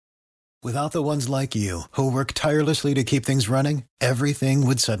Without the ones like you, who work tirelessly to keep things running, everything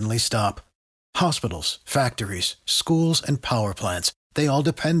would suddenly stop. Hospitals, factories, schools, and power plants, they all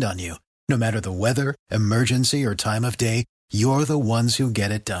depend on you. No matter the weather, emergency, or time of day, you're the ones who get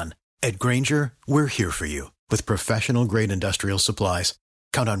it done. At Grainger, we're here for you with professional-grade industrial supplies.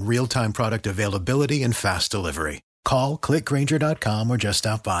 Count on real-time product availability and fast delivery. Call, clickgrainger.com, or just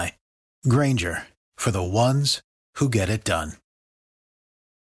stop by. Grainger, for the ones who get it done.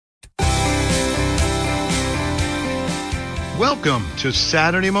 Welcome to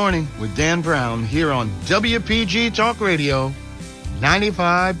Saturday Morning with Dan Brown here on WPG Talk Radio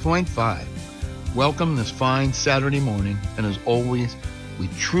 95.5. Welcome this fine Saturday morning, and as always, we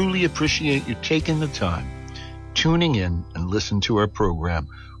truly appreciate you taking the time, tuning in and listen to our program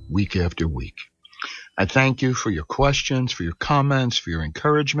week after week. I thank you for your questions, for your comments, for your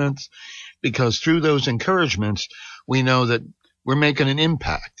encouragements, because through those encouragements, we know that we're making an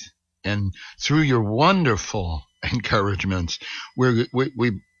impact. And through your wonderful encouragements, we're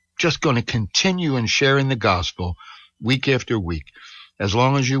just going to continue in sharing the gospel week after week. As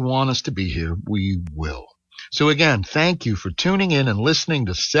long as you want us to be here, we will. So again, thank you for tuning in and listening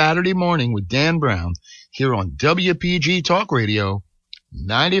to Saturday Morning with Dan Brown here on WPG Talk Radio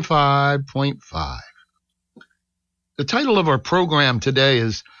 95.5. The title of our program today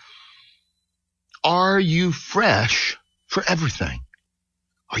is, Are You Fresh for Everything?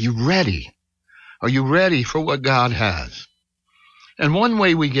 Are you ready? Are you ready for what God has? And one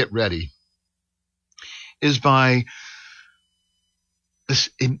way we get ready is by this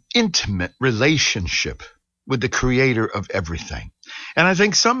intimate relationship with the creator of everything. And I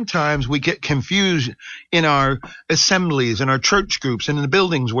think sometimes we get confused in our assemblies, in our church groups, and in the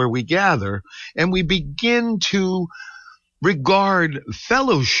buildings where we gather, and we begin to regard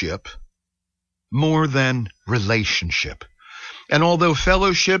fellowship more than relationship. And although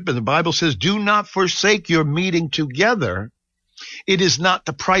fellowship, and the Bible says, do not forsake your meeting together, it is not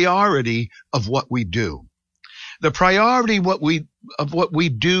the priority of what we do. The priority of what we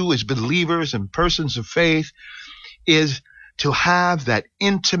do as believers and persons of faith is to have that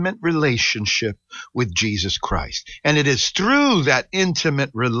intimate relationship with Jesus Christ. And it is through that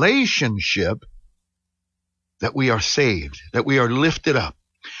intimate relationship that we are saved, that we are lifted up.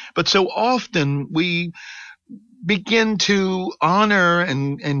 But so often we begin to honor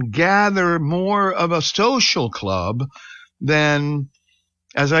and gather more of a social club than,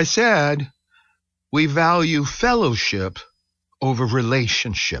 as I said, we value fellowship over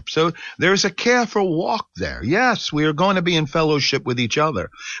relationship. So there's a careful walk there. Yes, we are going to be in fellowship with each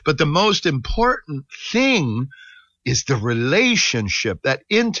other, but the most important thing is the relationship, that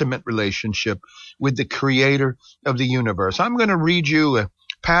intimate relationship with the creator of the universe. I'm going to read you a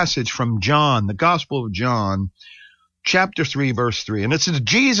passage from John, the Gospel of John, chapter 3, verse 3. And it says,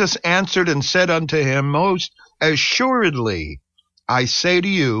 Jesus answered and said unto him, Most assuredly, I say to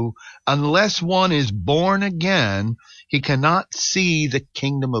you, unless one is born again, he cannot see the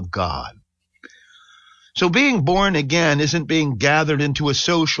kingdom of God. So being born again isn't being gathered into a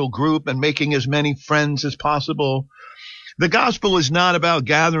social group and making as many friends as possible. The gospel is not about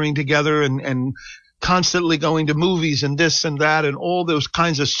gathering together and constantly going to movies and this and that and all those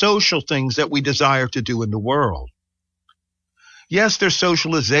kinds of social things that we desire to do in the world. Yes, there's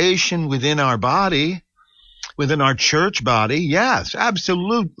socialization within our body, within our church body. Yes,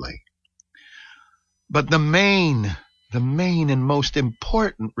 absolutely. But the main and most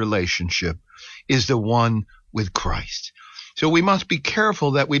important relationship is the one with Christ. So we must be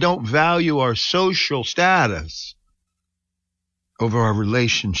careful that we don't value our social status over our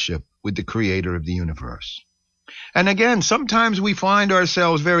relationship with the creator of the universe. And again, sometimes we find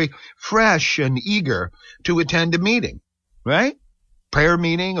ourselves very fresh and eager to attend a meeting, right? Prayer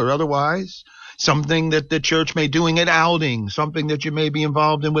meeting or otherwise, something that the church may doing at outing, something that you may be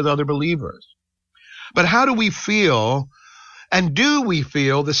involved in with other believers. But how do we feel, and do we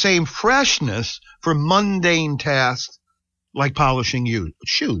feel the same freshness for mundane tasks like polishing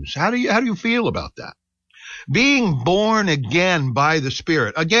shoes? How do you feel about that? Being born again by the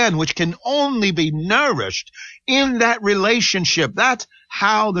Spirit, again, which can only be nourished in that relationship. That's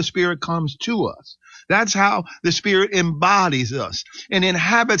how the Spirit comes to us. That's how the Spirit embodies us and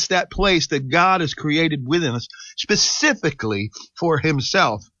inhabits that place that God has created within us specifically for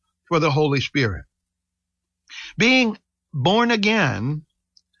himself, for the Holy Spirit. Being born again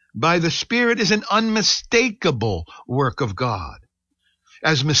by the Spirit is an unmistakable work of God,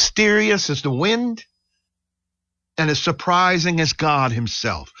 as mysterious as the wind and as surprising as God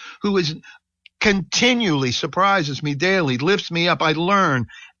himself, who is continually surprises me daily, lifts me up. I learn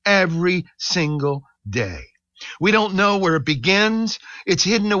every single day. We don't know where it begins. It's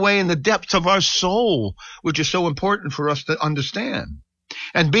hidden away in the depths of our soul, which is so important for us to understand.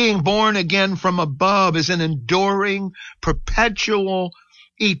 And being born again from above is an enduring, perpetual,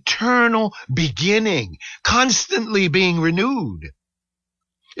 eternal beginning, constantly being renewed.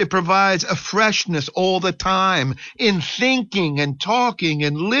 It provides a freshness all the time in thinking and talking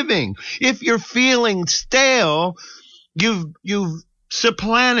and living. If you're feeling stale, you've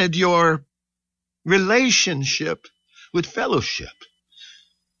supplanted your relationship with fellowship.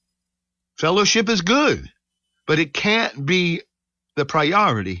 Fellowship is good, but it can't be the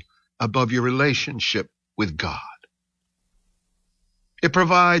priority above your relationship with God. It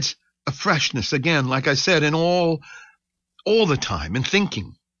provides a freshness, again, like I said, in all the time in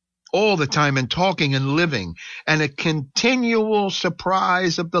thinking, all the time in talking and living, and a continual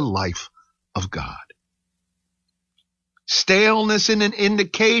surprise of the life of God. Staleness is an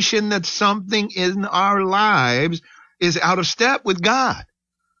indication that something in our lives is out of step with God.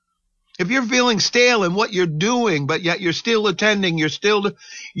 If you're feeling stale in what you're doing, but yet you're still attending,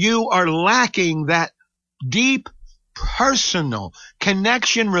 you are lacking that deep personal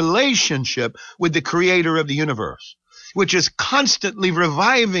connection relationship with the creator of the universe, which is constantly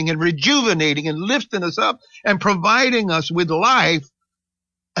reviving and rejuvenating and lifting us up and providing us with life,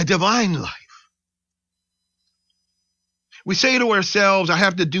 a divine life. We say to ourselves, I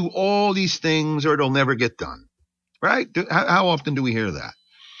have to do all these things or it'll never get done, right? How often do we hear that?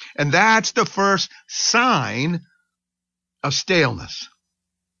 And that's the first sign of staleness.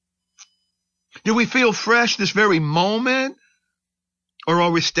 Do we feel fresh this very moment? Or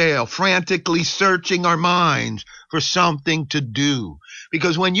are we stale, frantically searching our minds for something to do?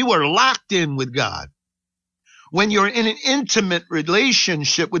 Because when you are locked in with God, when you're in an intimate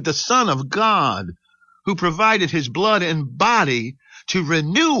relationship with the Son of God, who provided his blood and body to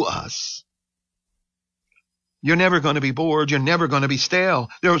renew us, you're never going to be bored. You're never going to be stale.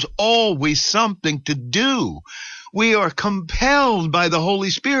 There's always something to do. We are compelled by the Holy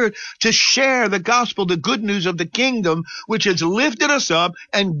Spirit to share the gospel, the good news of the kingdom, which has lifted us up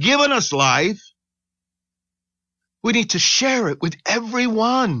and given us life. We need to share it with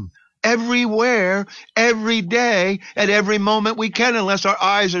everyone, everywhere, every day, at every moment we can, unless our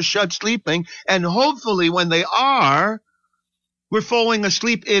eyes are shut sleeping. And hopefully when they are, we're falling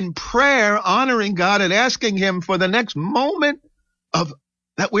asleep in prayer, honoring God and asking him for the next moment of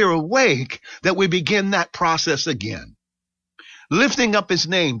that we're awake, that we begin that process again. Lifting up his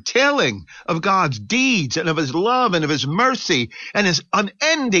name, telling of God's deeds and of his love and of his mercy and his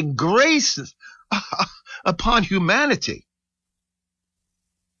unending grace upon humanity.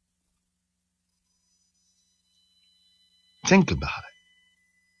 Think about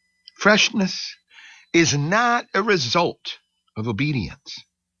it. Freshness is not a result of obedience.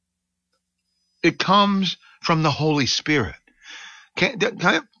 It comes from the Holy Spirit.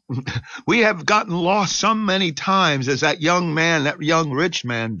 We have gotten lost so many times, as that young rich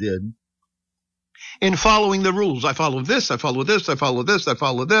man did, in following the rules. I follow this, I follow this, I follow this, I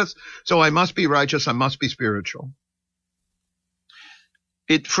follow this. So I must be righteous, I must be spiritual.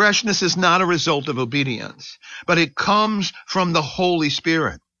 Freshness is not a result of obedience, but it comes from the Holy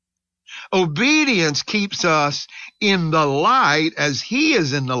Spirit. Obedience keeps us in the light as he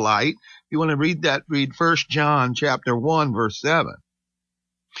is in the light. If you want to read that, read 1 John chapter 1, verse 7.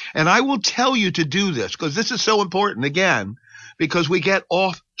 And I will tell you to do this, because this is so important, again, because we get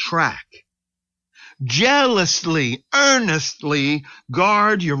off track. Jealously, earnestly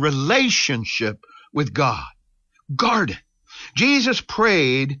guard your relationship with God. Guard it. Jesus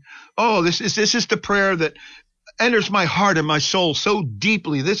prayed, this is the prayer that enters my heart and my soul so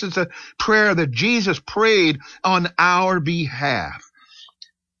deeply. This is a prayer that Jesus prayed on our behalf.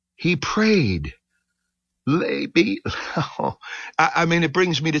 He prayed. It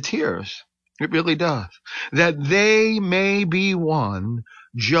brings me to tears. It really does. That they may be one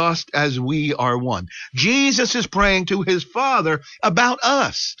just as we are one. Jesus is praying to his Father about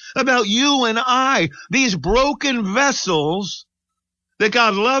us, about you and I, these broken vessels that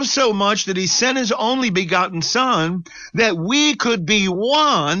God loves so much that he sent his only begotten Son, that we could be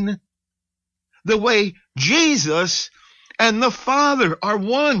one the way Jesus and the Father are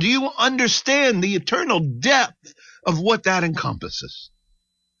one. Do you understand the eternal depth of what that encompasses?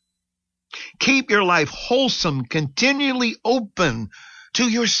 Keep your life wholesome, continually open to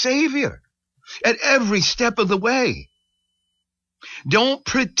your Savior at every step of the way. Don't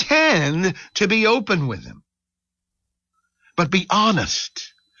pretend to be open with him, but be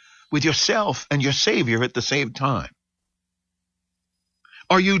honest with yourself and your Savior at the same time.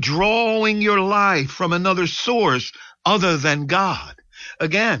 Are you drawing your life from another source other than God?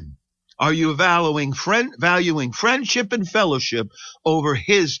 Again, Are you valuing friendship and fellowship over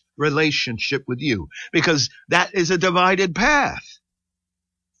his relationship with you? Because that is a divided path.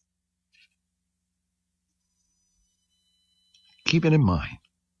 Keep it in mind.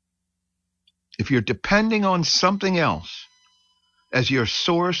 If you're depending on something else as your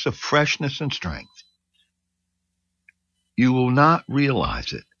source of freshness and strength, you will not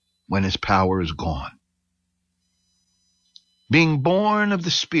realize it when his power is gone. Being born of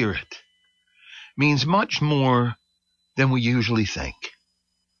the Spirit means much more than we usually think.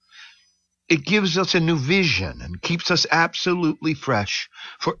 It gives us a new vision and keeps us absolutely fresh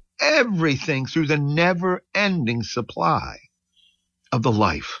for everything through the never-ending supply of the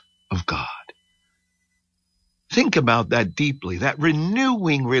life of God. Think about that deeply, that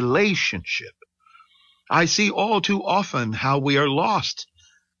renewing relationship. I see all too often how we are lost,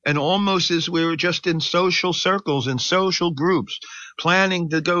 and almost as we're just in social circles and social groups, planning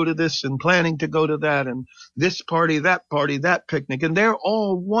to go to this and planning to go to that, and this party, that picnic, and they're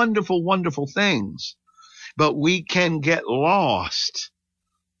all wonderful, wonderful things. But we can get lost.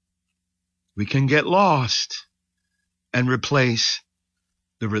 We can get lost and replace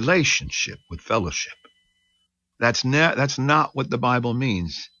the relationship with fellowship. That's not what the Bible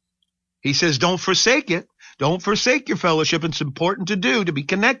means. He says, don't forsake it. Don't forsake your fellowship. It's important to do, to be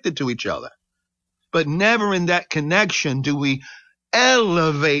connected to each other. But never in that connection do we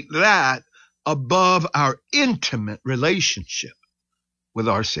elevate that above our intimate relationship with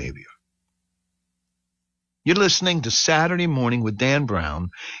our Savior. You're listening to Saturday Morning with Dan Brown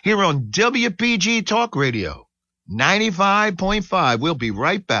here on WPG Talk Radio 95.5. We'll be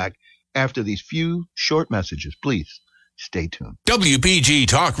right back after these few short messages. Please stay tuned. WPG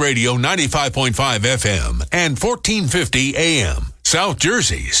Talk Radio 95.5 FM and 1450 AM, South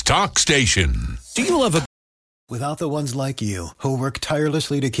Jersey's talk station. Do you love a... Without the ones like you, who work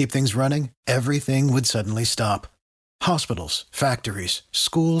tirelessly to keep things running, everything would suddenly stop. Hospitals, factories,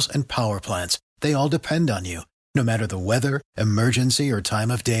 schools, and power plants, they all depend on you. No matter the weather, emergency, or time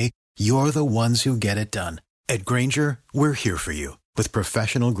of day, you're the ones who get it done. At Grainger, we're here for you with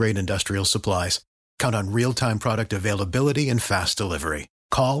professional-grade industrial supplies. Count on real-time product availability and fast delivery.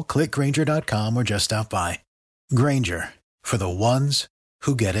 Call, click Grainger.com, or just stop by. Grainger, for the ones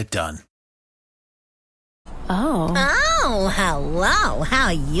who get it done. Oh, hello. How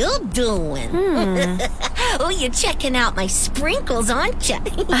you doing? Oh, you're checking out my sprinkles, aren't you?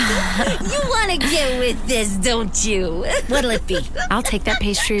 You want to get with this, don't you? What'll it be? I'll take that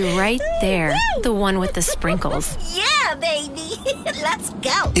pastry right there. The one with the sprinkles. Yeah, baby. Let's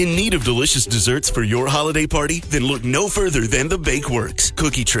go. In need of delicious desserts for your holiday party? Then look no further than The Bakeworks.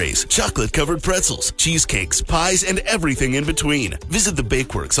 Cookie trays, chocolate-covered pretzels, cheesecakes, pies, and everything in between. Visit The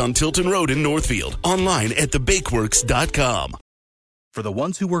Bakeworks on Tilton Road in Northfield. Online at thebakeworks.com. For the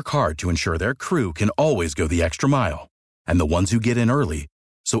ones who work hard to ensure their crew can always go the extra mile, and the ones who get in early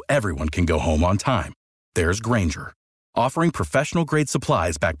so everyone can go home on time, there's Grainger, offering professional-grade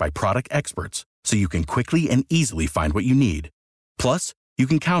supplies backed by product experts so you can quickly and easily find what you need. Plus, you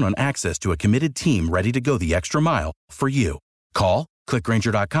can count on access to a committed team ready to go the extra mile for you. Call, click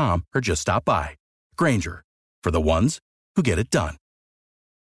Grainger.com, or just stop by. Grainger, for the ones who get it done.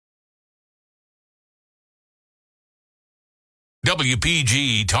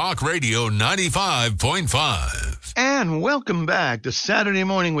 WPG Talk Radio 95.5. And welcome back to Saturday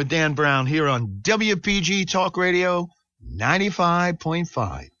Morning with Dan Brown here on WPG Talk Radio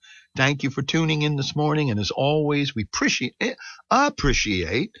 95.5. Thank you for tuning in this morning. And as always, we appreciate, I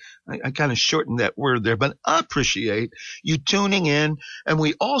kind of shortened that word there, but appreciate you tuning in. And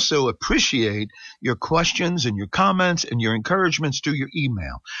we also appreciate your questions and your comments and your encouragements through your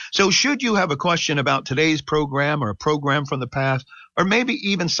email. So should you have a question about today's program or a program from the past, or maybe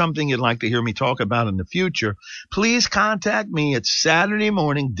even something you'd like to hear me talk about in the future, please contact me at Saturday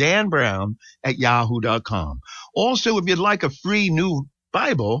Morning Dan Brown at yahoo.com. Also, if you'd like a free new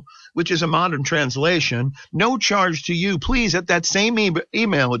Bible, which is a modern translation, no charge to you, please, at that same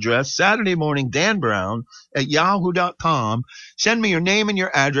email address, Saturday Morning Dan Brown at yahoo.com, send me your name and your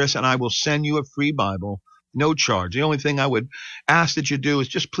address, and I will send you a free Bible, no charge. The only thing I would ask that you do is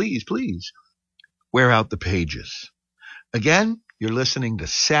just please wear out the pages. Again, you're listening to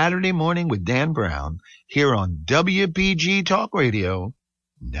Saturday Morning with Dan Brown here on WPG Talk Radio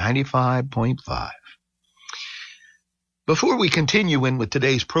 95.5. Before we continue in with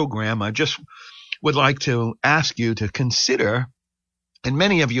today's program, I just would like to ask you to consider, and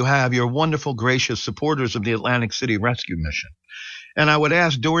many of you have, your wonderful, gracious supporters of the Atlantic City Rescue Mission. And I would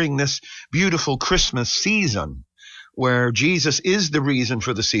ask during this beautiful Christmas season, where Jesus is the reason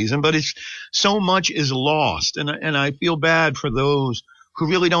for the season, but so much is lost. And I feel bad for those who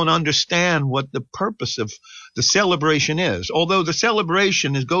really don't understand what the purpose of the celebration is. Although the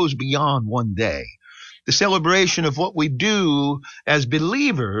celebration goes beyond one day. The celebration of what we do as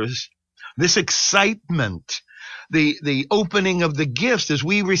believers, this excitement, the opening of the gifts as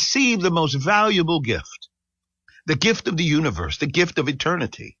we receive the most valuable gift, the gift of the universe, the gift of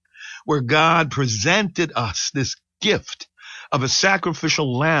eternity, where God presented us this gift of a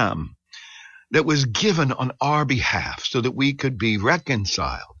sacrificial lamb that was given on our behalf so that we could be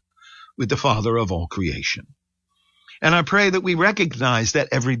reconciled with the Father of all creation. And I pray that we recognize that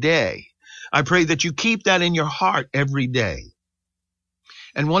every day. I pray that you keep that in your heart every day.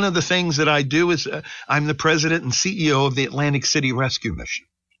 And one of the things that I do is I'm the president and CEO of the Atlantic City Rescue Mission.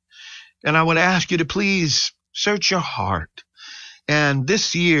 And I would ask you to please search your heart. And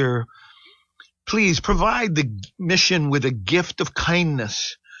this year, please provide the mission with a gift of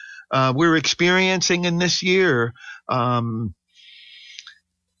kindness. We're experiencing in this year an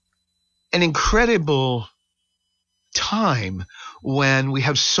incredible time when we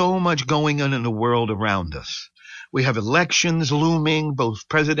have so much going on in the world around us. We have elections looming, both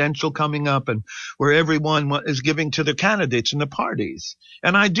presidential coming up, and where everyone is giving to the candidates and the parties.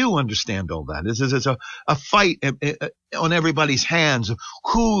 And I do understand all that. This is a fight on everybody's hands of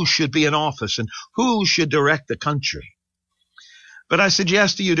who should be in office and who should direct the country. But I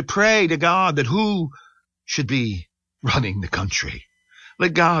suggest to you to pray to God that who should be running the country.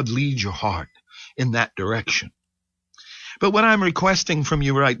 Let God lead your heart in that direction. But what I'm requesting from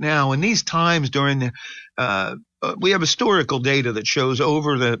you right now, in these times during the, we have historical data that shows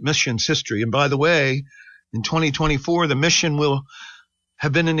over the mission's history. And by the way, in 2024, the mission will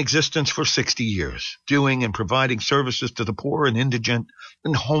have been in existence for 60 years, doing and providing services to the poor and indigent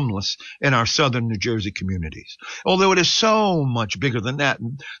and homeless in our southern New Jersey communities. Although it is so much bigger than that,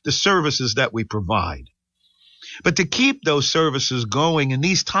 the services that we provide. But to keep those services going in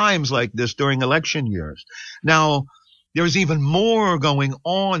these times like this during election years. Now, there's even more going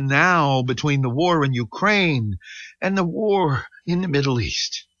on now between the war in Ukraine and the war in the Middle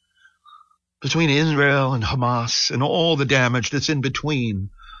East, between Israel and Hamas and all the damage that's in between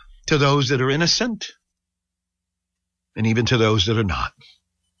to those that are innocent and even to those that are not.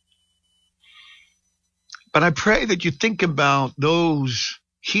 But I pray that you think about those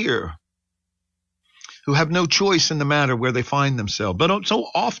here who have no choice in the matter where they find themselves. But so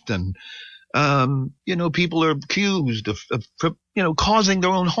often, people are accused of causing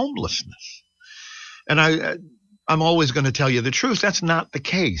their own homelessness. And I'm always going to tell you the truth. That's not the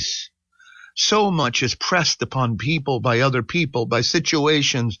case. So much is pressed upon people by other people, by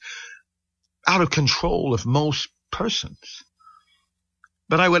situations out of control of most persons.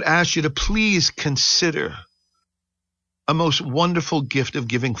 But I would ask you to please consider a most wonderful gift of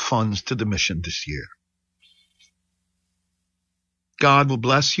giving funds to the mission this year. God will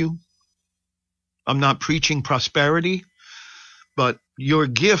bless you. I'm not preaching prosperity, but your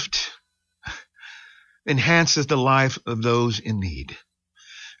gift enhances the life of those in need.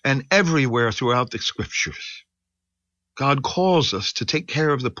 And everywhere throughout the scriptures, God calls us to take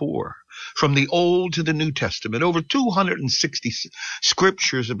care of the poor, from the Old to the New Testament. Over 260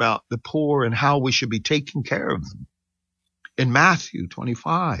 scriptures about the poor and how we should be taking care of them. In Matthew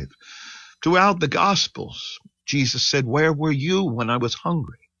 25, throughout the Gospels, Jesus said, "Where were you when I was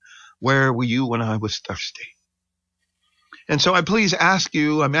hungry? Where were you when I was thirsty?" And so I'm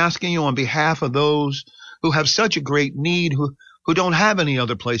asking you on behalf of those who have such a great need, who don't have any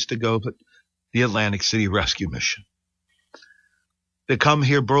other place to go but the Atlantic City Rescue Mission. They come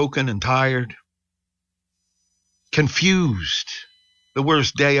here broken and tired, confused, the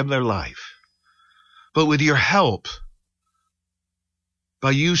worst day of their life. But with your help,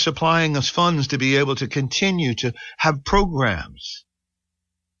 by you supplying us funds to be able to continue to have programs,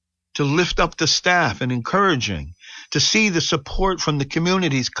 to lift up the staff and encouraging, to see the support from the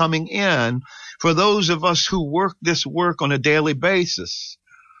communities coming in for those of us who work this work on a daily basis.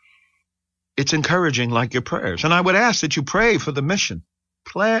 It's encouraging like your prayers. And I would ask that you pray for the mission.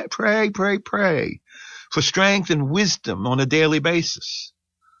 Pray for strength and wisdom on a daily basis.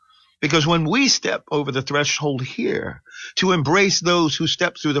 Because when we step over the threshold here to embrace those who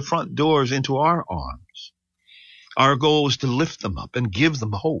step through the front doors into our arms, our goal is to lift them up and give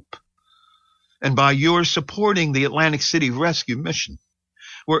them hope. And by your supporting the Atlantic City Rescue Mission,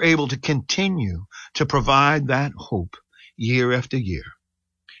 we're able to continue to provide that hope year after year.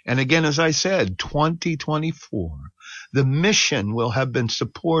 And again, as I said, 2024, the mission will have been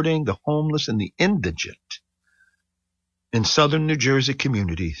supporting the homeless and the indigent in southern New Jersey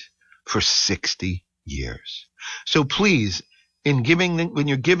communities for 60 years. So please when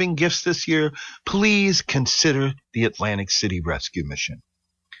you're giving gifts this year, please consider the Atlantic City Rescue Mission.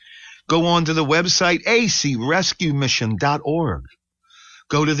 Go on to the website, acrescuemission.org.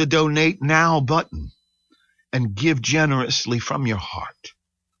 Go to the Donate Now button and give generously from your heart.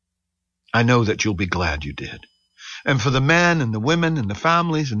 I know that you'll be glad you did. And for the men and the women and the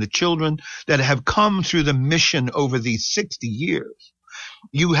families and the children that have come through the mission over these 60 years,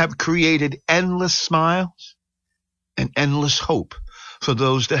 you have created endless smiles and endless hope for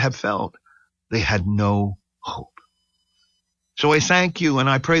those that have felt they had no hope. So I thank you, and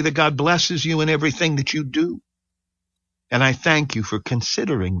I pray that God blesses you in everything that you do. And I thank you for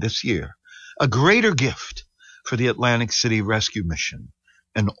considering this year a greater gift for the Atlantic City Rescue Mission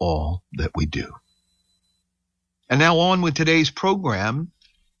and all that we do. And now on with today's program,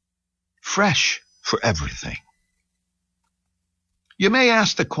 Fresh for Everything. You may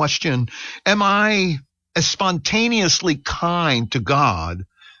ask the question, am I as spontaneously kind to God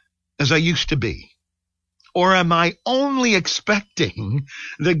as I used to be? Or am I only expecting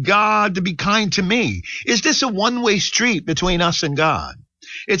the God to be kind to me? Is this a one-way street between us and God?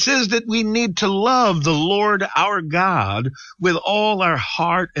 It says that we need to love the Lord our God with all our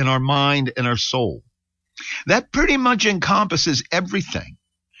heart and our mind and our soul. That pretty much encompasses everything.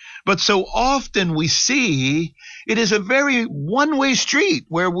 But so often we see it is a very one-way street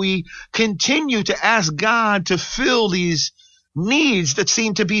where we continue to ask God to fill these needs that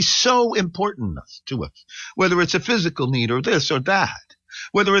seem to be so important to us, whether it's a physical need or this or that,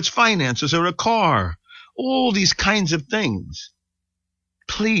 whether it's finances or a car, all these kinds of things.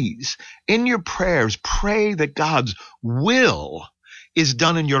 Please, in your prayers, pray that God's will is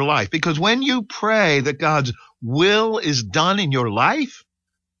done in your life. Because when you pray that God's will is done in your life,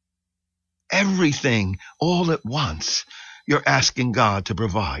 everything all at once you're asking God to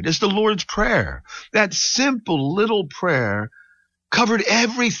provide. It's the Lord's Prayer. That simple little prayer covered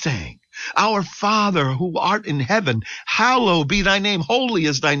everything. Our Father who art in heaven, hallowed be thy name. Holy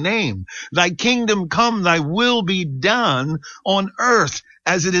is thy name. Thy kingdom come, thy will be done on earth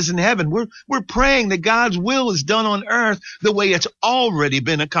as it is in heaven. We're praying that God's will is done on earth the way it's already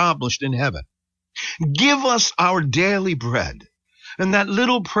been accomplished in heaven. Give us our daily bread. And that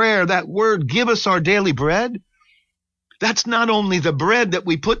little prayer, that word, give us our daily bread, that's not only the bread that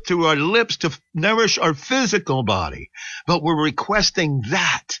we put through our lips to nourish our physical body, but we're requesting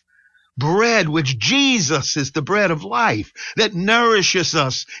that bread, which Jesus is the bread of life, that nourishes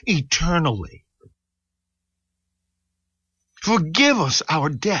us eternally. Forgive us our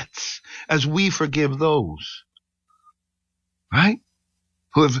debts as we forgive those, right,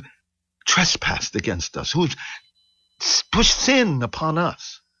 who have trespassed against us, who've pushed sin upon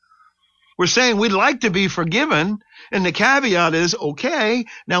us. We're saying we'd like to be forgiven, and the caveat is, okay,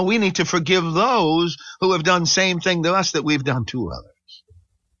 now we need to forgive those who have done the same thing to us that we've done to others.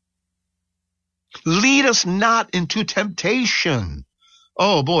 Lead us not into temptation.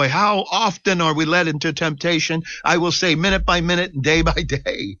 Oh boy, how often are we led into temptation? I will say minute by minute and day by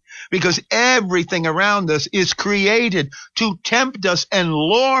day, because everything around us is created to tempt us and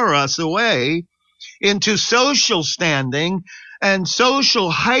lure us away into social standing and social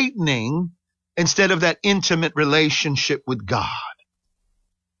heightening instead of that intimate relationship with God.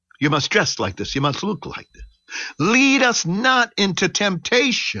 You must dress like this. You must look like this. Lead us not into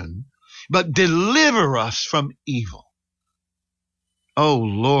temptation, but deliver us from evil. Oh,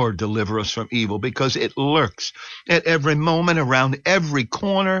 Lord, deliver us from evil, because it lurks at every moment, around every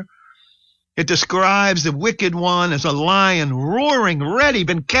corner. It describes the wicked one as a lion roaring, ready,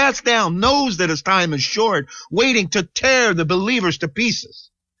 been cast down, knows that his time is short, waiting to tear the believers to pieces,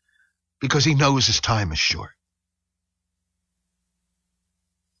 because he knows his time is short.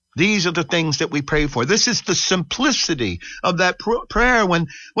 These are the things that we pray for. This is the simplicity of that prayer when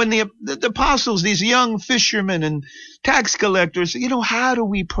the apostles, these young fishermen and tax collectors, how do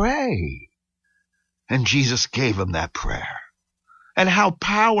we pray? And Jesus gave them that prayer. And how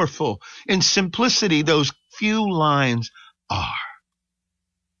powerful in simplicity those few lines are.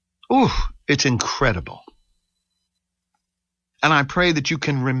 Ooh, it's incredible. And I pray that you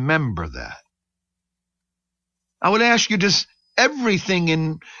can remember that. I would ask you, does everything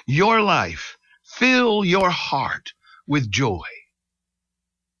in your life fill your heart with joy?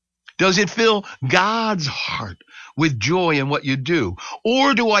 Does it fill God's heart with joy in what you do?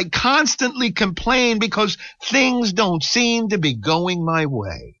 Or do I constantly complain because things don't seem to be going my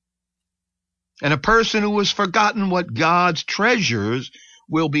way? And a person who has forgotten what God's treasures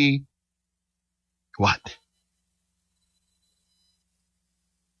will be what?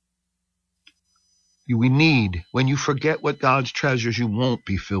 When you forget what God's treasures, you won't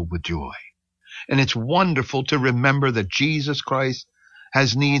be filled with joy. And it's wonderful to remember that Jesus Christ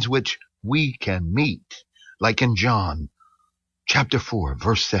has needs which we can meet. Like in John chapter 4,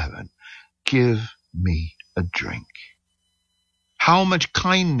 verse 7, give me a drink. How much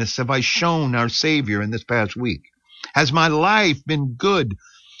kindness have I shown our Savior in this past week? Has my life been good?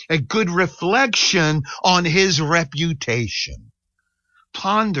 A good reflection on his reputation.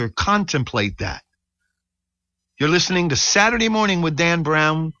 Ponder, contemplate that. You're listening to Saturday Morning with Dan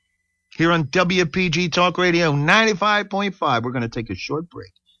Brown here on WPG Talk Radio 95.5. We're going to take a short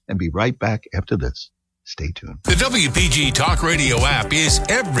break and be right back after this. Stay tuned. The WPG Talk Radio app is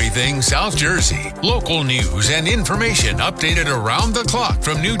everything South Jersey. Local news and information updated around the clock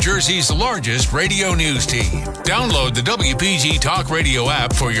from New Jersey's largest radio news team. Download the WPG Talk Radio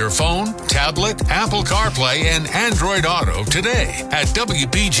app for your phone, tablet, Apple CarPlay, and Android Auto today at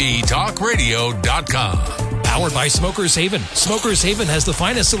WPGTalkRadio.com. Powered by Smokers Haven. Smokers Haven has the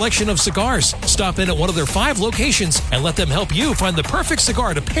finest selection of cigars. Stop in at one of their 5 locations and let them help you find the perfect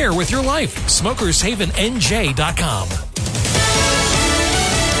cigar to pair with your life. SmokersHavenNJ.com.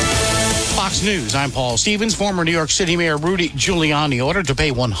 Fox News, I'm Paul Stevens. Former New York City Mayor Rudy Giuliani ordered to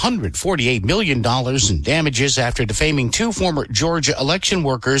pay $148 million in damages after defaming 2 former Georgia election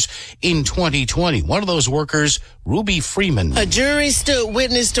workers in 2020. One of those workers, Ruby Freeman. A jury stood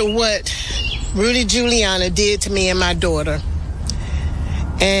witness to what Rudy Giuliani did to me and my daughter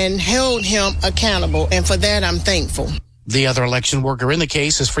and held him accountable, and for that I'm thankful. The other election worker in the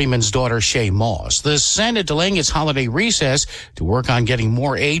case is Freeman's daughter, Shay Moss. The Senate delaying its holiday recess to work on getting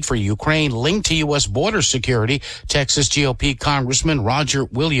more aid for Ukraine linked to U.S. border security. Texas GOP Congressman Roger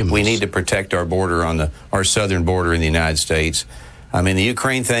Williams. We need to protect our border on our southern border in the United States. I mean, the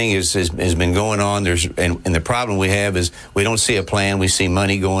Ukraine thing has been going on. And the problem we have is we don't see a plan. We see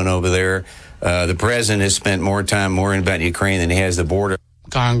money going over there. The president has spent more time worrying about Ukraine than he has the border.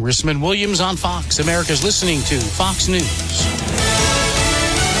 Congressman Williams on Fox. America's listening to Fox News.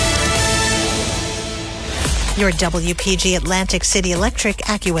 Your WPG Atlantic City Electric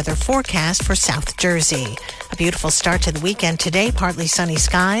AccuWeather forecast for South Jersey. A beautiful start to the weekend today. Partly sunny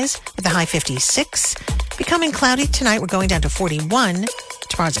skies with a high 56. Becoming cloudy tonight. We're going down to 41.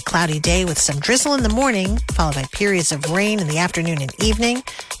 Tomorrow's a cloudy day with some drizzle in the morning, followed by periods of rain in the afternoon and evening.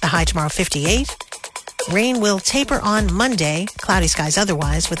 The high tomorrow 58. Rain will taper on Monday, cloudy skies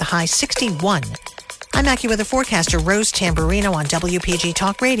otherwise, with a high 61. I'm AccuWeather forecaster Rose Tamburino on WPG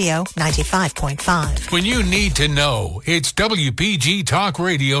Talk Radio 95.5. When you need to know, it's WPG Talk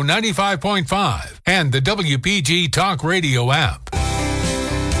Radio 95.5 and the WPG Talk Radio app.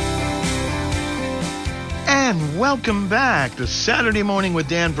 And welcome back to Saturday Morning with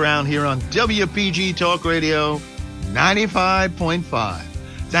Dan Brown here on WPG Talk Radio 95.5.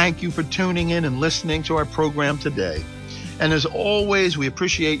 Thank you for tuning in and listening to our program today. And as always, we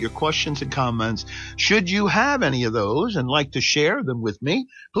appreciate your questions and comments. Should you have any of those and like to share them with me,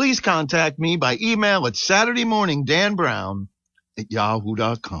 please contact me by email at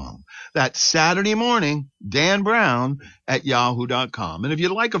SaturdayMorningDanBrown@yahoo.com. That's Saturday Morning DanBrown@yahoo.com. And if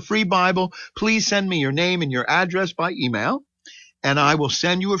you'd like a free Bible, please send me your name and your address by email, and I will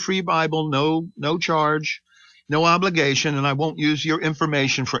send you a free Bible, no charge. No obligation, and I won't use your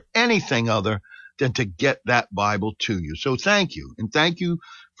information for anything other than to get that Bible to you. So thank you, and thank you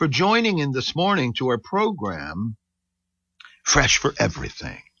for joining in this morning to our program, Fresh for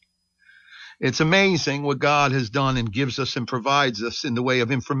Everything. It's amazing what God has done and gives us and provides us in the way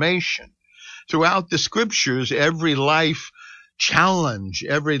of information. Throughout the Scriptures, every life challenge,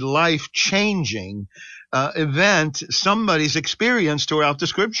 every life-changing event somebody's experienced throughout the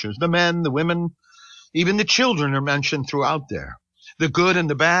Scriptures. The men, the women, even the children are mentioned throughout there. The good and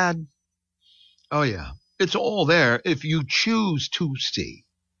the bad. Oh, yeah. It's all there if you choose to see.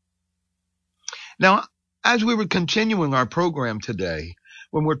 Now, as we were continuing our program today,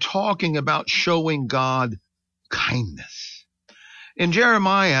 when we're talking about showing God kindness, in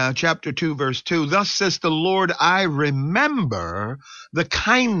Jeremiah chapter 2, verse 2, thus says the Lord, I remember the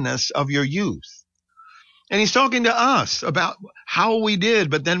kindness of your youth. And he's talking to us about how we did,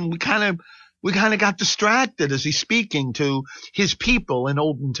 but then we kind of got distracted as he's speaking to his people in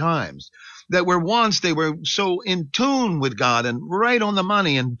olden times. That were once they were so in tune with God and right on the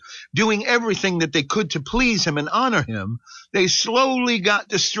money and doing everything that they could to please him and honor him, they slowly got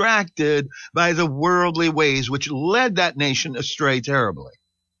distracted by the worldly ways, which led that nation astray terribly.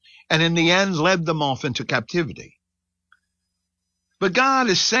 And in the end, led them off into captivity. But God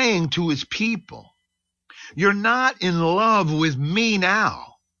is saying to his people, you're not in love with me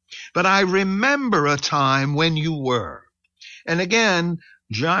now. But I remember a time when you were. And again,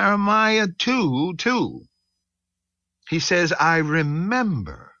 Jeremiah 2:2. He says, I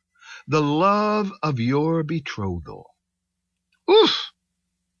remember the love of your betrothal. Oof!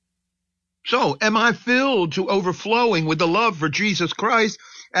 So, am I filled to overflowing with the love for Jesus Christ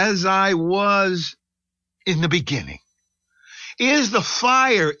as I was in the beginning? Is the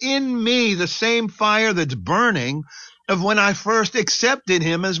fire in me the same fire that's burning of when I first accepted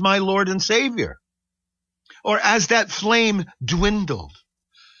him as my Lord and Savior? Or as that flame dwindled?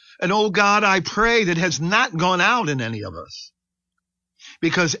 And oh God, I pray that has not gone out in any of us.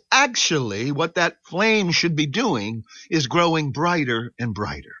 Because actually what that flame should be doing is growing brighter and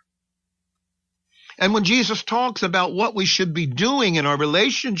brighter. And when Jesus talks about what we should be doing in our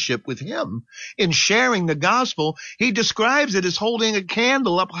relationship with him, in sharing the gospel, he describes it as holding a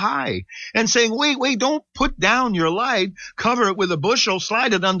candle up high and saying, wait, don't put down your light, cover it with a bushel,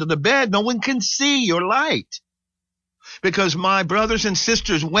 slide it under the bed. No one can see your light. Because my brothers and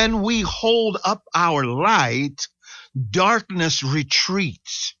sisters, when we hold up our light, darkness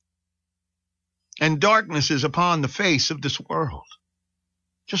retreats. And darkness is upon the face of this world.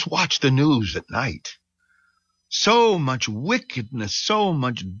 Just watch the news at night. So much wickedness, so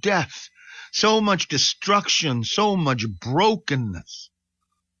much death, so much destruction, so much brokenness.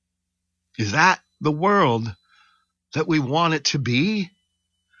 Is that the world that we want it to be?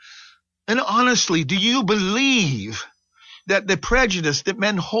 And honestly, do you believe that the prejudice that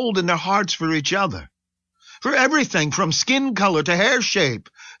men hold in their hearts for each other, for everything from skin color to hair shape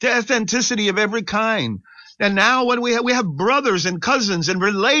to ethnicity of every kind, and now when we have brothers and cousins and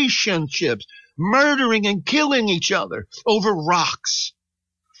relationships murdering and killing each other over rocks,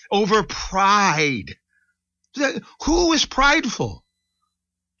 over pride. Who is prideful?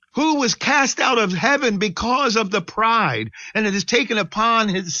 Who was cast out of heaven because of the pride? And it has taken upon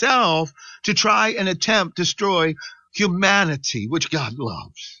himself to try and attempt to destroy humanity, which God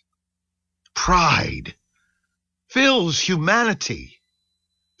loves. Pride fills humanity,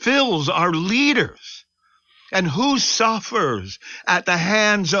 fills our leaders. And who suffers at the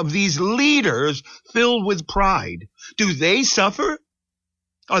hands of these leaders filled with pride? Do they suffer?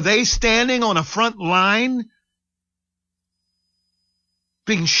 Are they standing on a front line,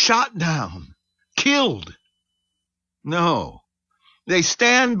 being shot down, killed? No. They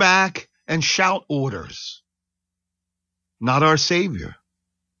stand back and shout orders. Not our Savior.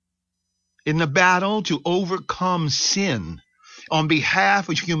 In the battle to overcome sin on behalf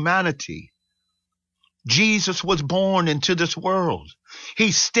of humanity, Jesus was born into this world.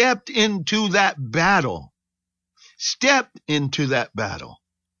 He stepped into that battle,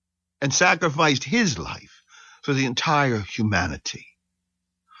 and sacrificed his life for the entire humanity.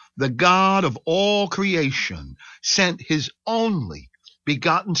 The God of all creation sent his only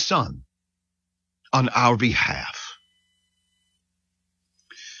begotten Son on our behalf.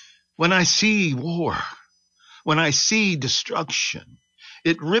 When I see war, when I see destruction,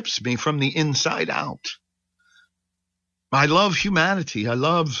 it rips me from the inside out. I love humanity. I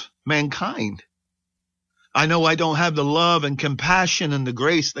love mankind. I know I don't have the love and compassion and the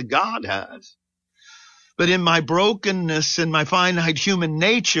grace that God has. But in my brokenness and my finite human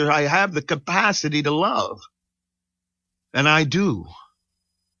nature, I have the capacity to love. And I do.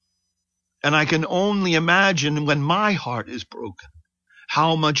 And I can only imagine when my heart is broken,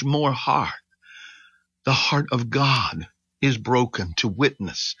 how much more the heart of God is broken to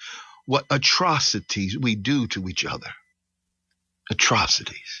witness what atrocities we do to each other.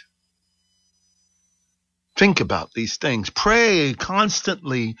 Atrocities. Think about these things. Pray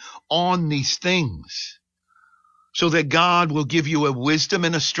constantly on these things so that God will give you a wisdom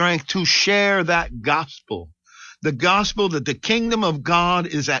and a strength to share that gospel. The gospel that the kingdom of God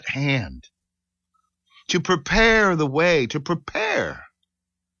is at hand. To prepare the way, to prepare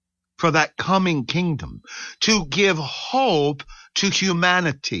for that coming kingdom, to give hope to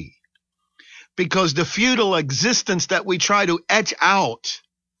humanity. Because the futile existence that we try to etch out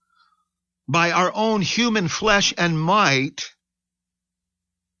by our own human flesh and might,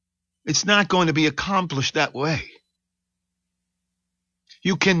 it's not going to be accomplished that way.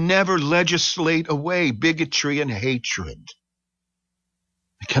 You can never legislate away bigotry and hatred.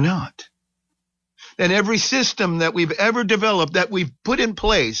 You cannot. And every system that we've ever developed, that we've put in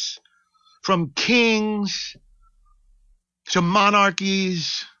place, from kings to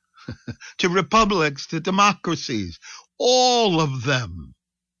monarchies, to republics, to democracies, all of them,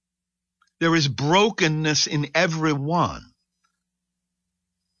 there is brokenness in every one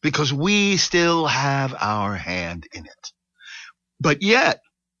because we still have our hand in it. But yet,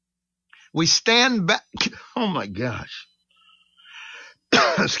 we stand back. Oh my gosh.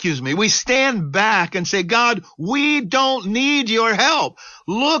 Excuse me. We stand back and say, God, we don't need your help.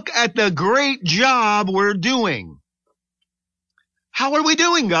 Look at the great job we're doing. How are we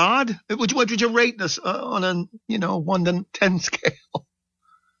doing, God? What would you rate us on a 1 to 10 scale?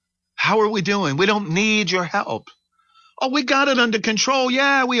 How are we doing? We don't need your help. Oh, we got it under control.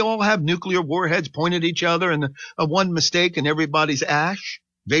 Yeah, we all have nuclear warheads pointed at each other, and one mistake and everybody's ash,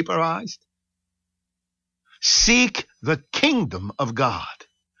 vaporized. Seek the kingdom of God.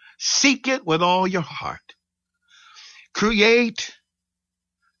 Seek it with all your heart. Create,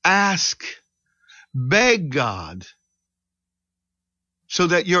 ask, beg God, so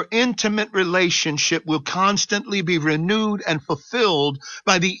that your intimate relationship will constantly be renewed and fulfilled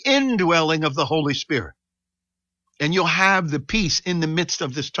by the indwelling of the Holy Spirit. And you'll have the peace in the midst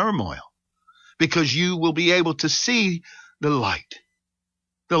of this turmoil, because you will be able to see the light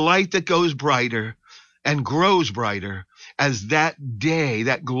that goes brighter and grows brighter as that day,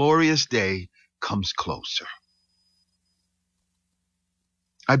 that glorious day, comes closer.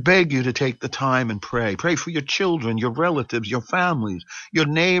 I beg you to take the time and pray. Pray for your children, your relatives, your families, your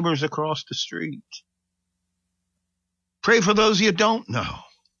neighbors across the street. Pray for those you don't know.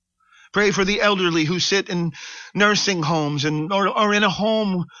 Pray for the elderly who sit in nursing homes or in a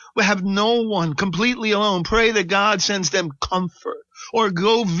home who have no one, completely alone. Pray that God sends them comfort, or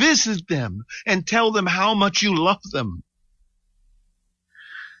go visit them and tell them how much you love them.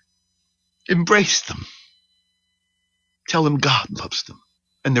 Embrace them. Tell them God loves them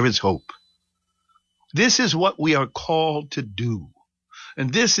and there is hope. This is what we are called to do.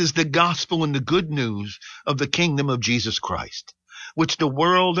 And this is the gospel and the good news of the kingdom of Jesus Christ, which the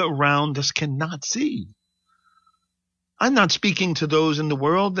world around us cannot see. I'm not speaking to those in the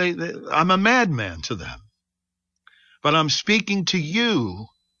world. I'm a madman to them. But I'm speaking to you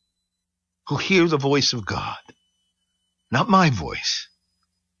who hear the voice of God, not my voice.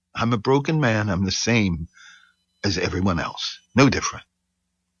 I'm a broken man. I'm the same as everyone else. No different.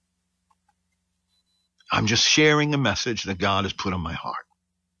 I'm just sharing a message that God has put on my heart.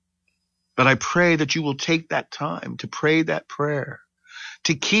 But I pray that you will take that time to pray that prayer,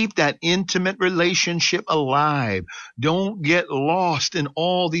 to keep that intimate relationship alive. Don't get lost in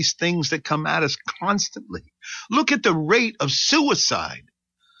all these things that come at us constantly. Look at the rate of suicide,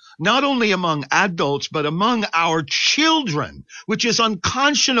 not only among adults, but among our children, which is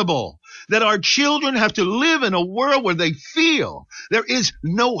unconscionable that our children have to live in a world where they feel there is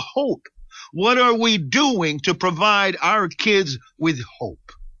no hope. What are we doing to provide our kids with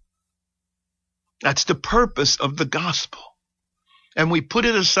hope? That's the purpose of the gospel. And we put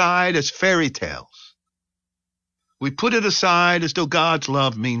it aside as fairy tales. We put it aside as though God's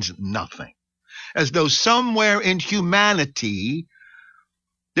love means nothing. As though somewhere in humanity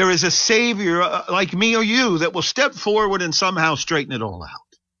there is a savior like me or you that will step forward and somehow straighten it all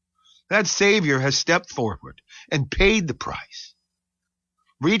out. That savior has stepped forward and paid the price,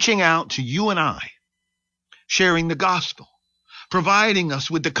 reaching out to you and I, sharing the gospel, providing us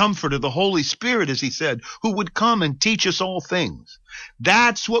with the comfort of the Holy Spirit, as he said, who would come and teach us all things.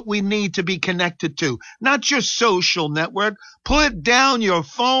 That's what we need to be connected to, not your social network. Put down your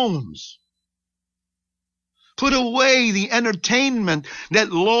phones. Put away the entertainment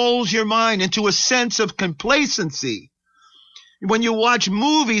that lulls your mind into a sense of complacency. When you watch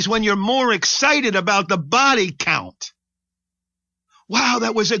movies, when you're more excited about the body count. Wow,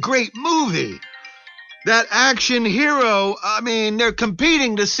 that was a great movie. That action hero, they're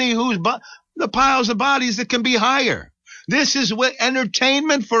competing to see who's the piles of bodies that can be higher. This is what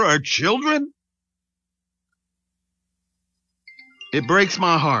entertainment for our children? It breaks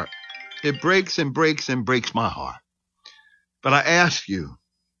my heart. It breaks and breaks and breaks my heart. But I ask you,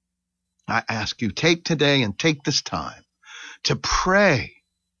 take today and take this time to pray.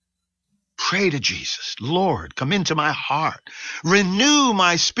 Pray to Jesus. Lord, come into my heart. Renew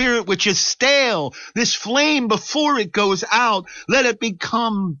my spirit, which is stale. This flame, before it goes out, let it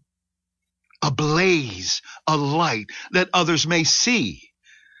become a blaze, a light that others may see.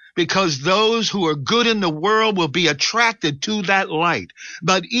 Because those who are good in the world will be attracted to that light.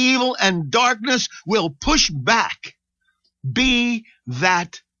 But evil and darkness will push back. Be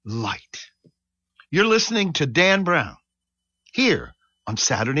that light. You're listening to Dan Brown here on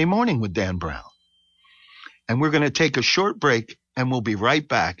Saturday Morning with Dan Brown. And we're going to take a short break, and we'll be right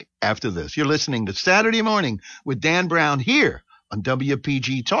back after this. You're listening to Saturday Morning with Dan Brown here on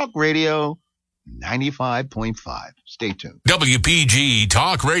WPG Talk Radio 95.5. Stay tuned. WPG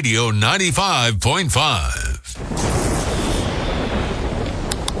Talk Radio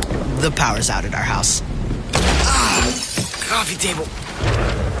 95.5. The power's out at our house. Coffee table.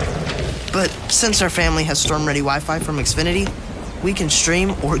 But since our family has storm-ready Wi-Fi from Xfinity, we can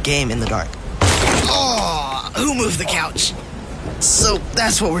stream or game in the dark. Oh, who moved the couch? So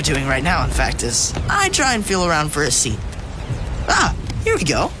that's what we're doing right now, in fact, is I try and feel around for a seat. Ah, here we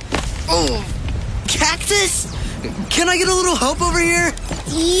go. Oh, cactus? Can I get a little help over here?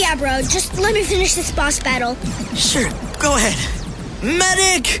 Yeah, bro. Just let me finish this boss battle. Sure, go ahead.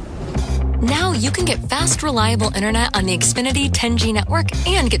 Medic! Now you can get fast, reliable internet on the Xfinity 10G network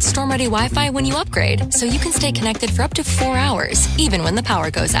and get storm-ready Wi-Fi when you upgrade, so you can stay connected for up to 4 hours, even when the power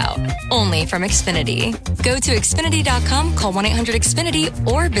goes out. Only from Xfinity. Go to Xfinity.com, call 1-800-XFINITY,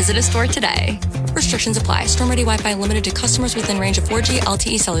 or visit a store today. Restrictions apply. Storm-ready Wi-Fi limited to customers within range of 4G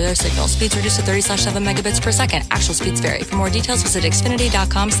LTE cellular signal. Speeds reduced to 30/7 megabits per second. Actual speeds vary. For more details, visit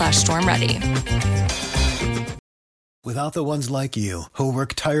Xfinity.com/stormready. Without the ones like you, who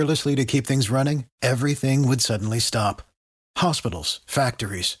work tirelessly to keep things running, everything would suddenly stop. Hospitals,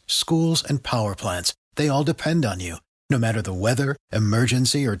 factories, schools, and power plants, they all depend on you. No matter the weather,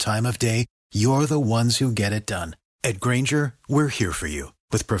 emergency, or time of day, you're the ones who get it done. At Grainger, we're here for you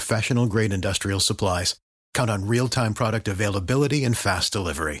with professional-grade industrial supplies. Count on real-time product availability and fast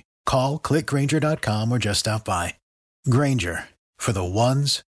delivery. Call, clickgrainger.com, or just stop by. Grainger, for the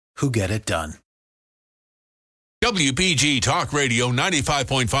ones who get it done. WPG Talk Radio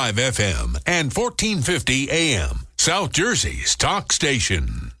 95.5 FM and 1450 AM, South Jersey's talk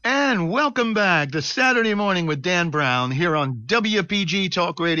station. And welcome back to Saturday Morning with Dan Brown here on WPG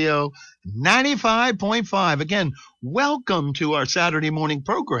Talk Radio 95.5. Again, welcome to our Saturday morning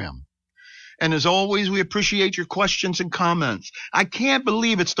program. And as always, we appreciate your questions and comments. I can't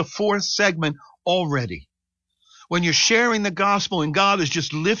believe it's the 4th segment already. When you're sharing the gospel and God is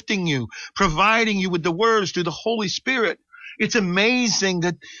just lifting you, providing you with the words through the Holy Spirit, it's amazing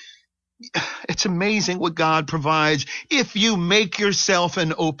what God provides if you make yourself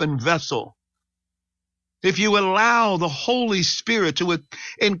an open vessel. If you allow the Holy Spirit to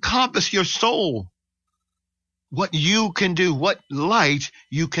encompass your soul, what you can do, what light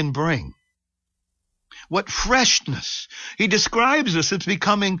you can bring. What freshness. He describes us as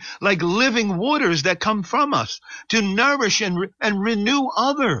becoming like living waters that come from us to nourish and renew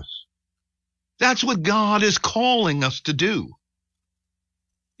others. That's what God is calling us to do.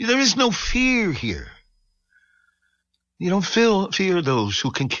 There is no fear here. You don't fear those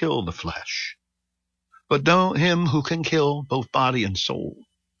who can kill the flesh, but know him who can kill both body and soul.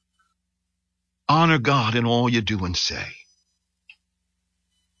 Honor God in all you do and say.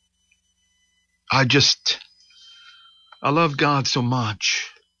 I love God so much.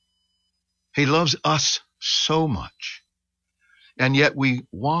 He loves us so much. And yet we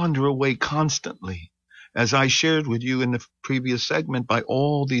wander away constantly, as I shared with you in the previous segment, by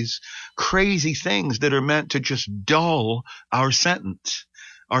all these crazy things that are meant to just dull our senses,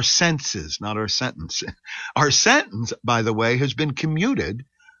 not our sentence. Our sentence, by the way, has been commuted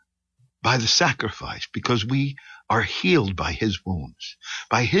by the sacrifice because we are healed by his wounds,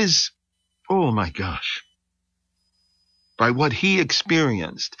 by his oh my gosh. By what he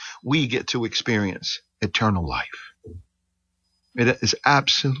experienced, we get to experience eternal life. It is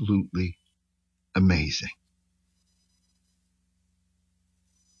absolutely amazing.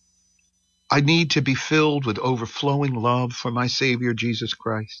 I need to be filled with overflowing love for my Savior, Jesus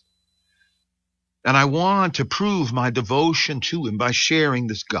Christ. And I want to prove my devotion to him by sharing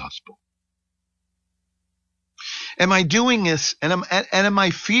this gospel. Am I doing this and am I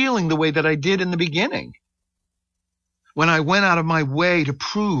feeling the way that I did in the beginning? When I went out of my way to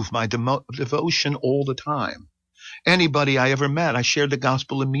prove my devotion all the time. Anybody I ever met, I shared the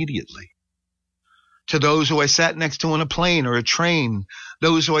gospel immediately. To those who I sat next to on a plane or a train,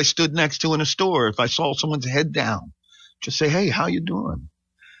 those who I stood next to in a store, if I saw someone's head down, just say, hey, how you doing?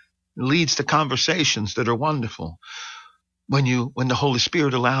 It leads to conversations that are wonderful. When the Holy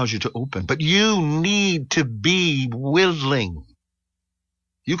Spirit allows you to open. But you need to be willing.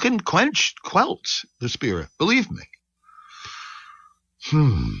 You can quench the Spirit. Believe me.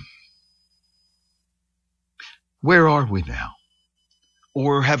 Where are we now?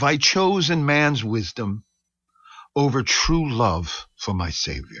 Or have I chosen man's wisdom over true love for my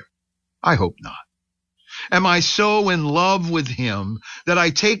Savior? I hope not. Am I so in love with him that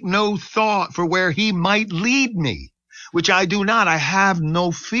I take no thought for where he might lead me? Which I do not. I have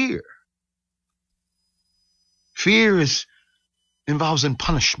no fear. Fear involves in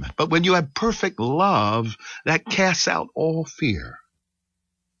punishment. But when you have perfect love, that casts out all fear.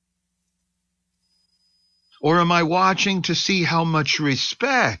 Or am I watching to see how much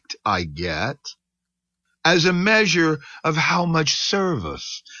respect I get as a measure of how much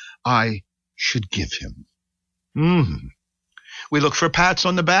service I should give him? We look for pats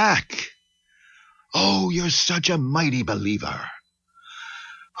on the back. Oh, you're such a mighty believer.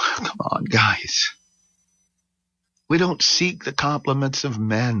 Come on, guys. We don't seek the compliments of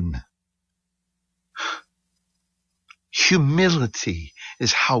men. Humility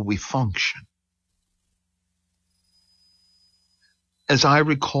is how we function. As I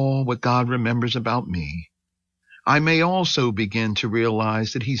recall what God remembers about me, I may also begin to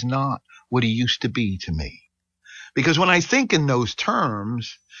realize that he's not what he used to be to me. Because when I think in those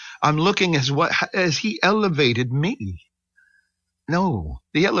terms, I'm looking as he elevated me. No,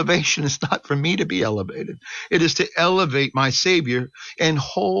 the elevation is not for me to be elevated. It is to elevate my Savior and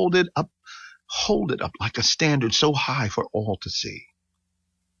hold it up like a standard so high for all to see.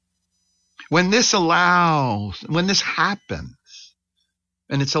 When this happens,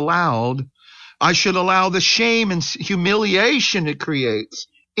 and it's allowed, I should allow the shame and humiliation it creates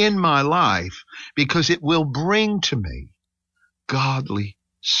in my life, because it will bring to me godly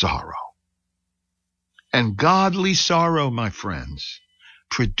sorrow. And godly sorrow, my friends,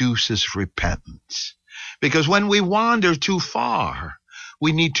 produces repentance. Because when we wander too far,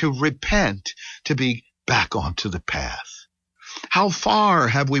 we need to repent to be back onto the path. How far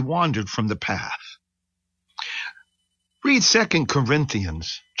have we wandered from the path? Read 2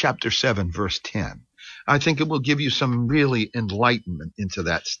 Corinthians chapter 7, verse 10. I think it will give you some really enlightenment into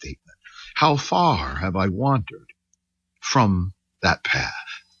that statement. How far have I wandered from that path?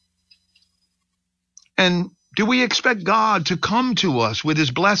 And do we expect God to come to us with his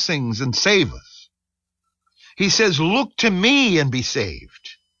blessings and save us? He says, look to me and be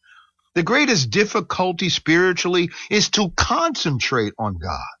saved. The greatest difficulty spiritually is to concentrate on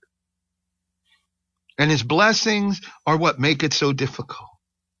God. And his blessings are what make it so difficult.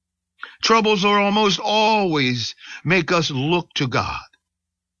 Troubles are almost always make us look to God.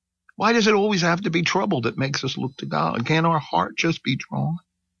 Why does it always have to be trouble that makes us look to God? Can't our heart just be drawn?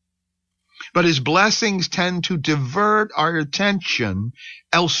 But his blessings tend to divert our attention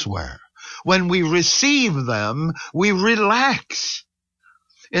elsewhere. When we receive them, we relax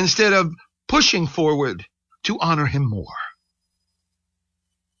instead of pushing forward to honor him more.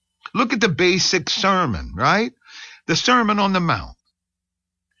 Look at the basic sermon, right? The Sermon on the Mount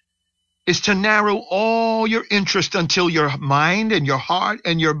is to narrow all your interest until your mind and your heart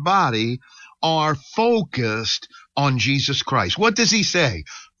and your body are focused on Jesus Christ. What does he say?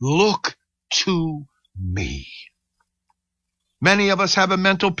 Look to me. Many of us have a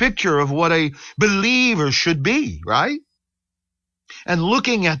mental picture of what a believer should be, right? And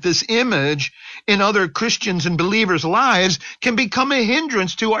looking at this image in other Christians and believers' lives can become a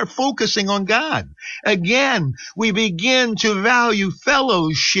hindrance to our focusing on God. Again, we begin to value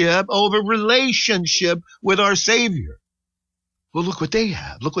fellowship over relationship with our Savior. Well, look what they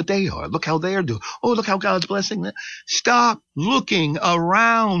have. Look what they are. Look how they are doing. Oh, look how God's blessing them. Stop looking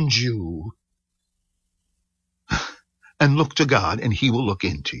around you and look to God, and he will look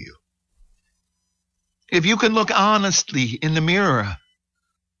into you. If you can look honestly in the mirror,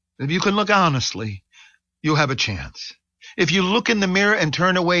 you'll have a chance. If you look in the mirror and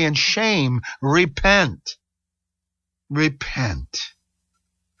turn away in shame, repent. Repent.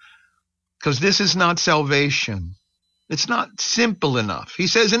 Because this is not salvation. It's not simple enough. He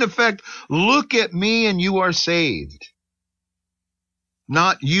says, in effect, look at me and you are saved.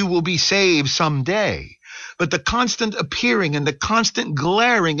 Not you will be saved someday. But the constant appearing and the constant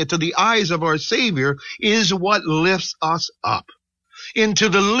glaring into the eyes of our Savior is what lifts us up into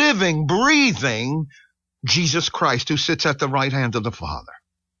the living, breathing Jesus Christ who sits at the right hand of the Father.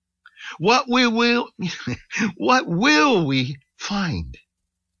 What will we find?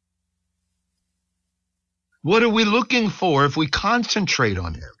 What are we looking for if we concentrate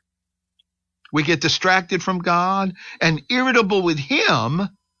on him? We get distracted from God and irritable with him,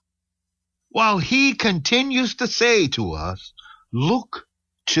 while he continues to say to us, look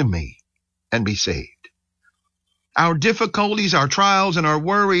to me and be saved. Our difficulties, our trials, and our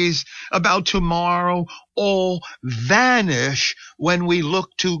worries about tomorrow all vanish when we look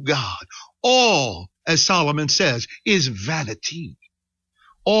to God. All, as Solomon says, is vanity.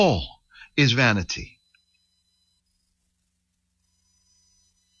 All is vanity.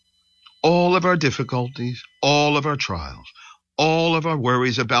 All of our difficulties, all of our trials, all of our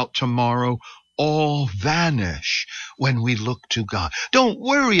worries about tomorrow all vanish when we look to God. Don't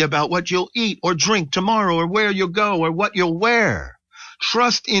worry about what you'll eat or drink tomorrow or where you'll go or what you'll wear.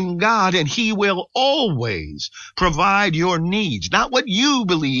 Trust in God and he will always provide your needs. Not what you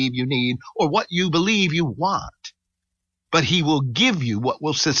believe you need or what you believe you want, but he will give you what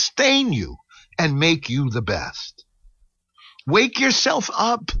will sustain you and make you the best. Wake yourself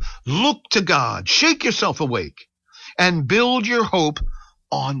up. Look to God. Shake yourself awake. And build your hope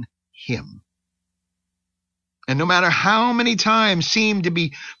on him. And no matter how many times seem to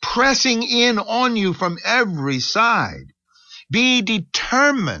be pressing in on you from every side, be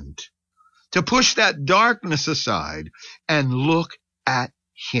determined to push that darkness aside and look at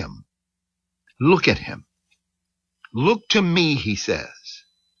him. Look at him. Look to me, he says.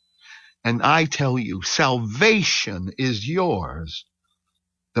 And I tell you, salvation is yours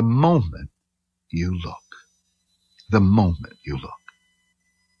the moment you look. The moment you look.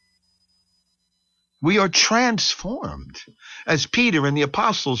 We are transformed, as Peter and the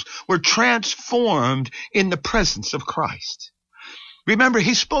apostles were transformed in the presence of Christ. Remember,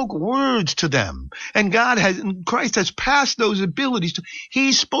 he spoke words to them, and Christ has passed those abilities.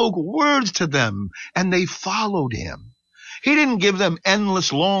 He spoke words to them, and they followed him. He didn't give them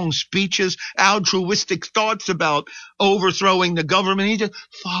endless long speeches, altruistic thoughts about overthrowing the government. He just,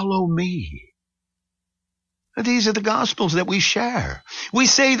 follow me. These are the gospels that we share. We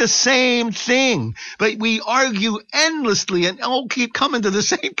say the same thing, but we argue endlessly and all keep coming to the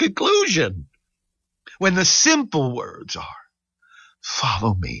same conclusion. When the simple words are,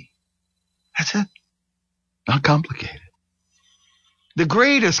 follow me. That's it. Not complicated. The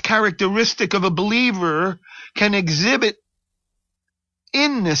greatest characteristic of a believer can exhibit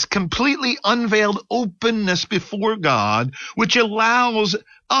in this completely unveiled openness before God, which allows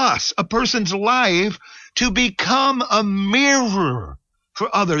us, a person's life, to become a mirror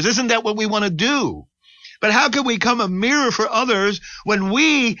for others. Isn't that what we want to do? But how can we become a mirror for others when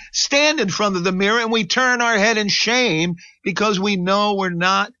we stand in front of the mirror and we turn our head in shame because we know we're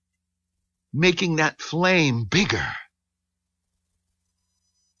not making that flame bigger?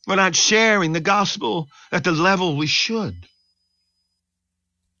 We're not sharing the gospel at the level we should.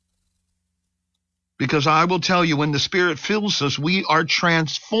 Because I will tell you, when the Spirit fills us, we are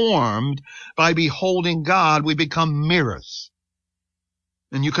transformed by beholding God. We become mirrors.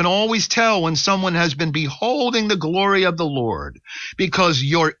 And you can always tell when someone has been beholding the glory of the Lord, because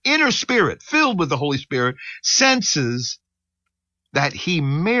your inner spirit, filled with the Holy Spirit, senses that he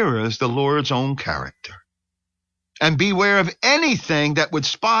mirrors the Lord's own character. And beware of anything that would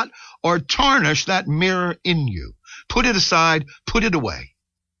spot or tarnish that mirror in you. Put it aside, put it away.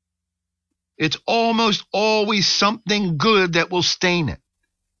 It's almost always something good that will stain it.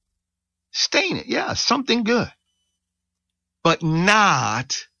 Stain it, yeah, something good. But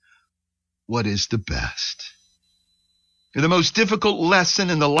not what is the best. The most difficult lesson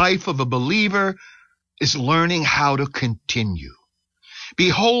in the life of a believer is learning how to continue,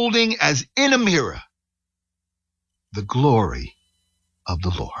 beholding as in a mirror the glory of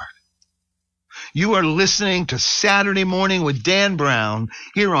the Lord. You are listening to Saturday Morning with Dan Brown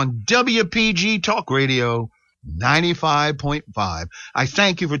here on WPG Talk Radio 95.5. I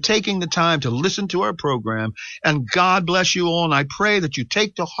thank you for taking the time to listen to our program, and God bless you all, and I pray that you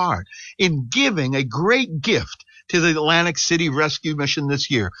take to heart in giving a great gift to the Atlantic City Rescue Mission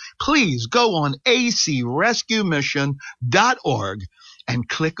this year. Please go on acrescuemission.org and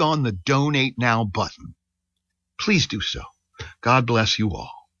click on the Donate Now button. Please do so. God bless you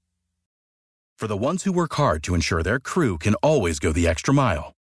all. For the ones who work hard to ensure their crew can always go the extra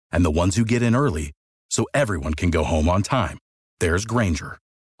mile, and the ones who get in early so everyone can go home on time, there's Grainger,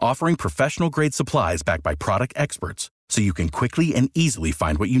 offering professional-grade supplies backed by product experts so you can quickly and easily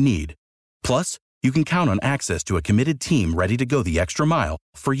find what you need. Plus, you can count on access to a committed team ready to go the extra mile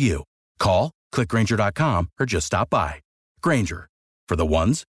for you. Call, click Grainger.com, or just stop by. Grainger, for the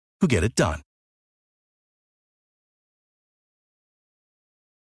ones who get it done.